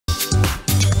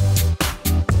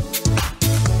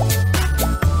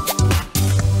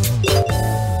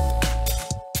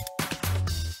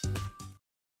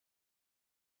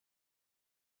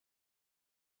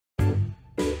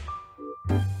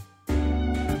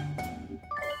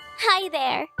Hi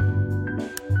there.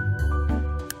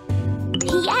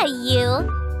 Yeah, you.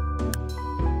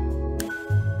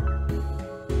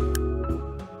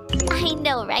 I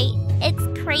know, right? It's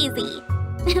crazy.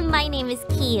 My name is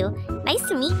Kiyu. Nice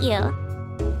to meet you.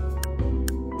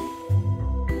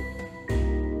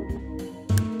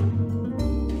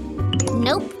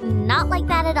 Nope, not like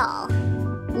that at all.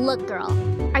 Look, girl,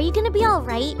 are you gonna be all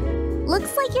right?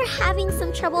 Looks like you're having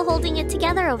some trouble holding it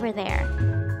together over there.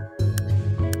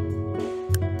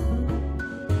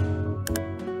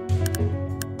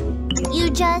 You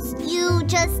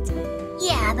just...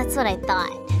 Yeah, that's what I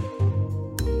thought.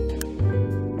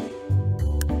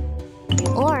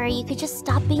 Or you could just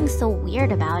stop being so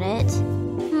weird about it.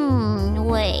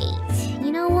 Wait.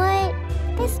 You know what?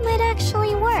 This might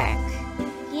actually work.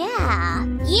 Yeah.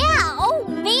 Yeah! Oh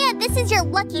man, this is your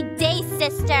lucky day,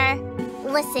 sister!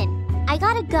 Listen, I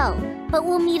gotta go, but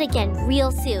we'll meet again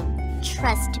real soon.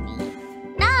 Trust me.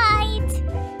 Night!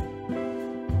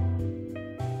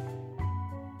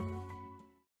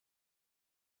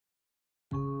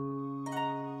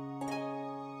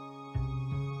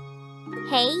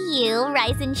 Hey you,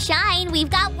 rise and shine, we've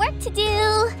got work to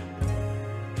do!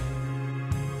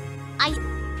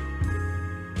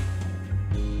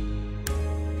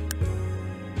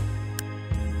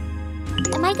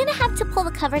 Am I gonna have to pull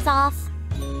the covers off?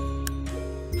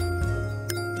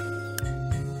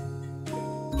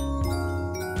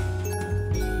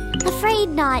 Afraid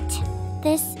not.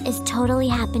 This is totally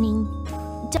happening.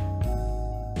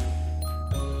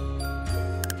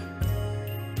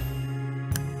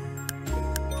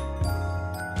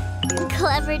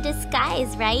 Clever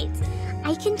disguise, right?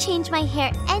 I can change my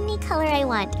hair any color I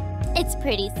want. It's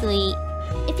pretty sweet.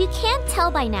 If you can't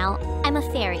tell by now, I'm a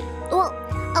fairy. Well,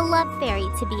 a love fairy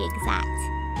to be exact.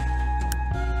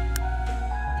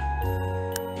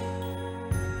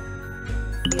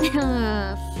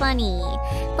 Funny.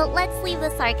 But let's leave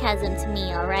the sarcasm to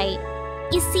me, alright?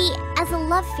 You see, as a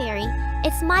love fairy,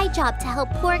 it's my job to help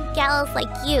poor gals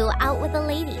like you out with the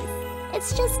ladies.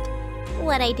 It's just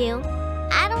what I do.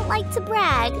 I don't like to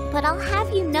brag, but I'll have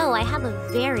you know I have a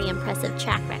very impressive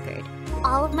track record.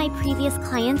 All of my previous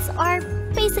clients are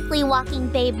basically walking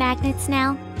babe magnets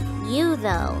now. You,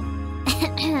 though.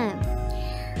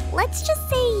 Let's just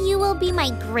say you will be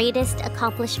my greatest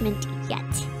accomplishment yet.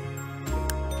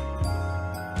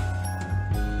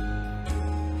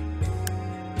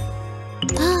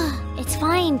 It's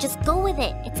fine, just go with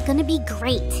it. It's gonna be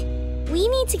great. We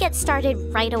need to get started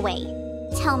right away.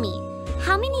 Tell me,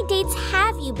 how many dates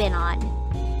have you been on?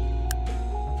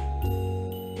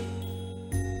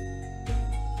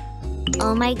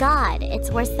 Oh my god, it's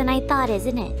worse than I thought,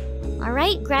 isn't it?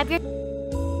 Alright, grab your...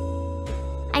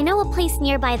 I know a place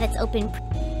nearby that's open...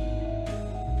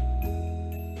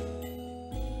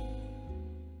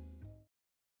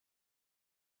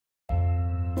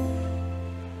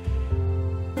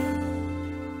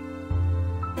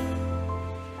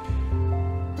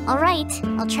 Alright,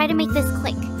 I'll try to make this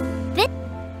click.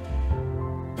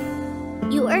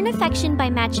 You earn affection by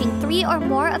matching 3 or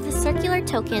more of the circular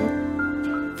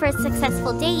token. For a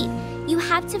successful date, you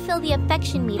have to fill the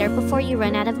affection meter before you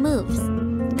run out of moves.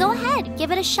 Go ahead,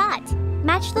 give it a shot.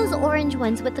 Match those orange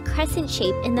ones with the crescent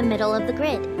shape in the middle of the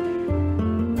grid.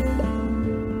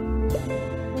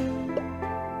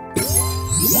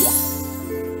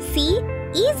 See?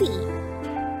 Easy!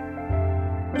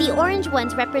 The orange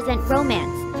ones represent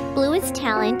romance, blue is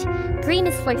talent, green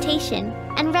is flirtation,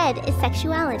 and red is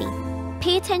sexuality.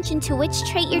 Pay attention to which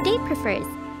trait your date prefers.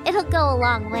 It'll go a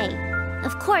long way.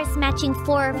 Of course, matching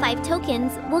 4 or 5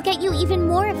 tokens will get you even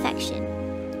more affection.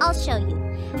 I'll show you.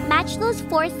 Match those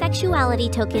 4 sexuality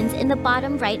tokens in the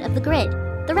bottom right of the grid,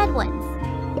 the red ones.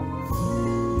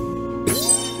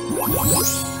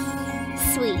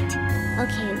 Sweet.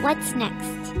 Okay, what's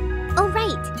next? Oh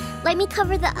right, let me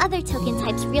cover the other token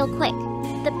types real quick.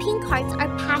 The pink hearts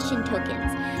are passion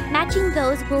tokens. Matching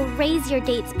those will raise your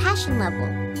date's passion level.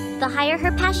 The higher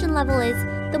her passion level is,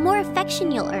 the more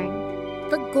affection you'll earn.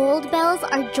 The gold bells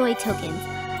are joy tokens.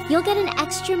 You'll get an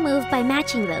extra move by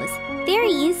matching those.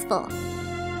 Very useful.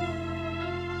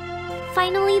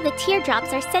 Finally, the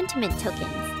teardrops are sentiment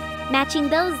tokens. Matching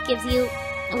those gives you,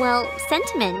 well,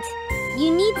 sentiment.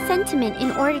 You need sentiment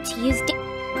in order to use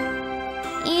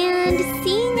And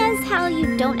seeing as how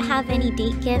you don't have any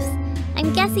date gifts,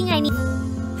 I'm guessing I need...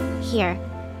 Here.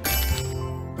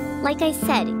 Like I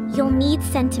said, you'll need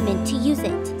sentiment to use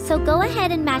it, so go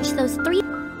ahead and match those 3...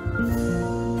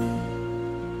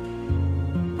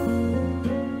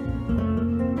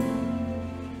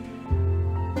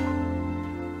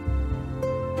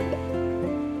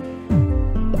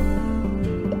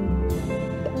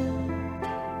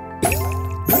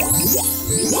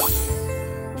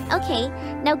 Okay,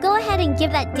 now go ahead and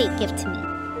give that date gift to me.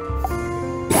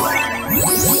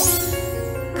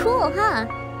 Cool, huh?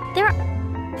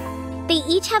 They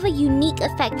each have a unique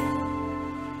effect.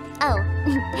 Oh,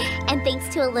 and thanks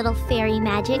to a little fairy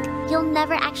magic, you'll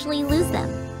never actually lose them.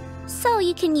 So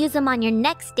you can use them on your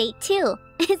next date too.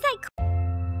 Is that cool?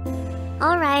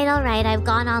 Alright, I've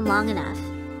gone on long enough.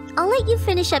 I'll let you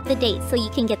finish up the date so you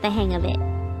can get the hang of it.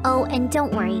 Oh, and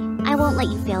don't worry, I won't let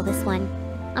you fail this one.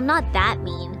 I'm not that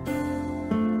mean.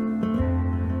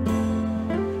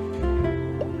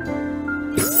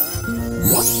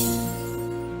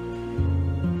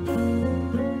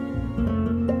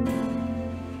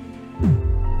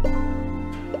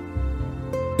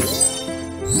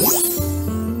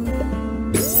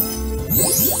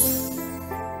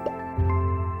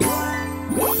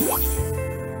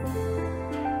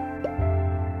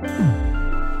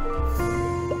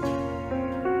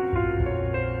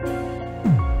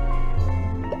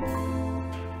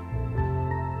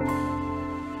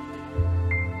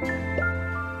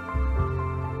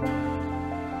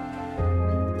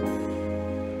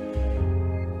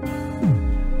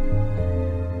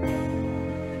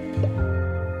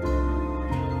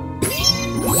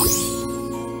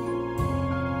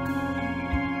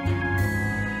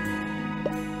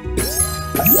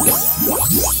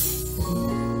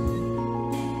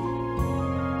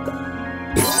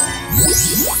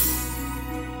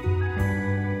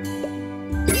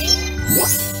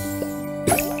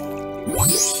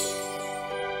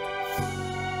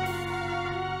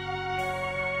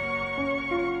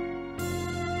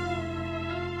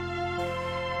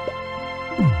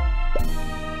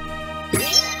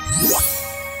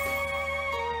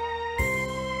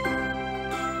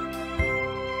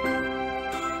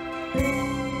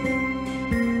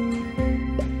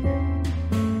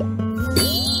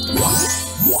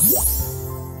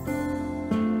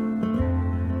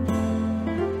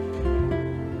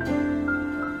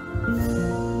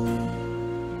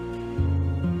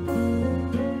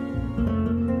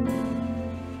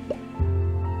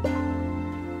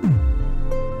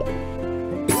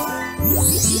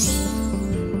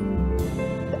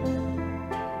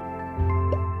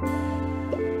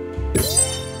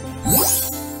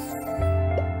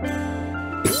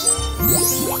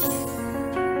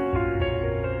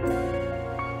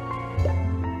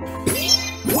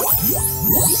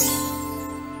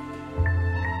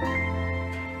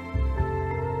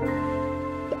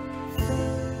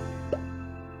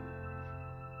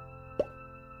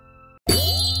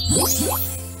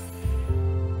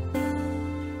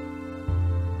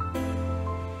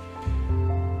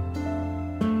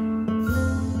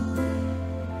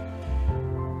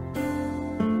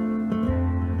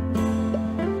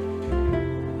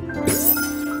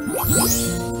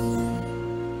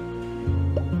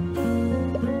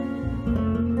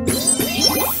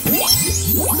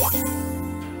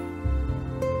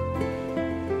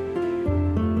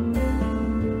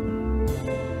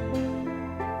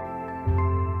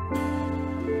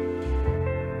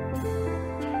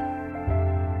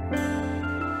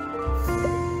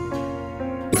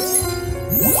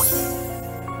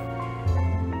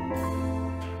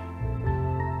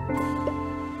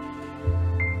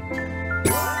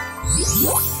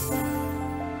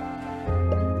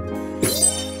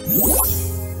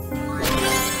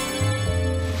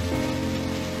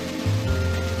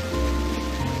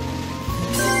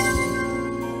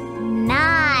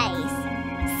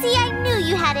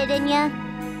 In ya.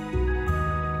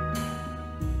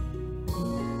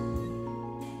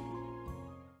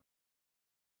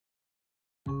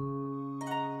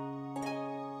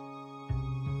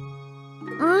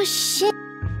 Oh shit.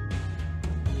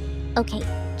 Okay,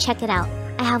 check it out.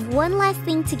 I have one last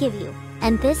thing to give you,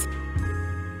 and this...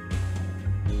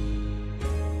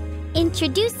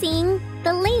 Introducing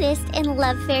the latest in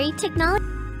Love Fairy technology.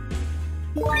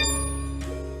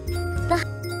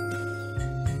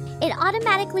 It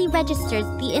automatically registers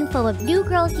the info of new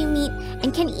girls you meet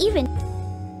and can even...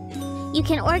 You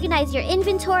can organize your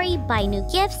inventory, buy new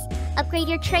gifts, upgrade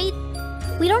your trait.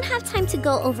 We don't have time to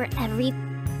go over every...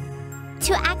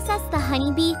 To access the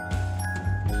honeybee,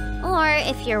 or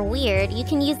if you're weird, you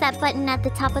can use that button at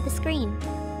the top of the screen.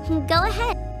 Go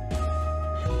ahead.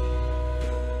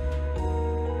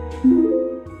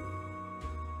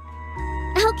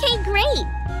 Okay, great.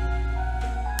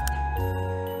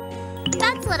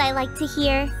 That's what I like to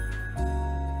hear.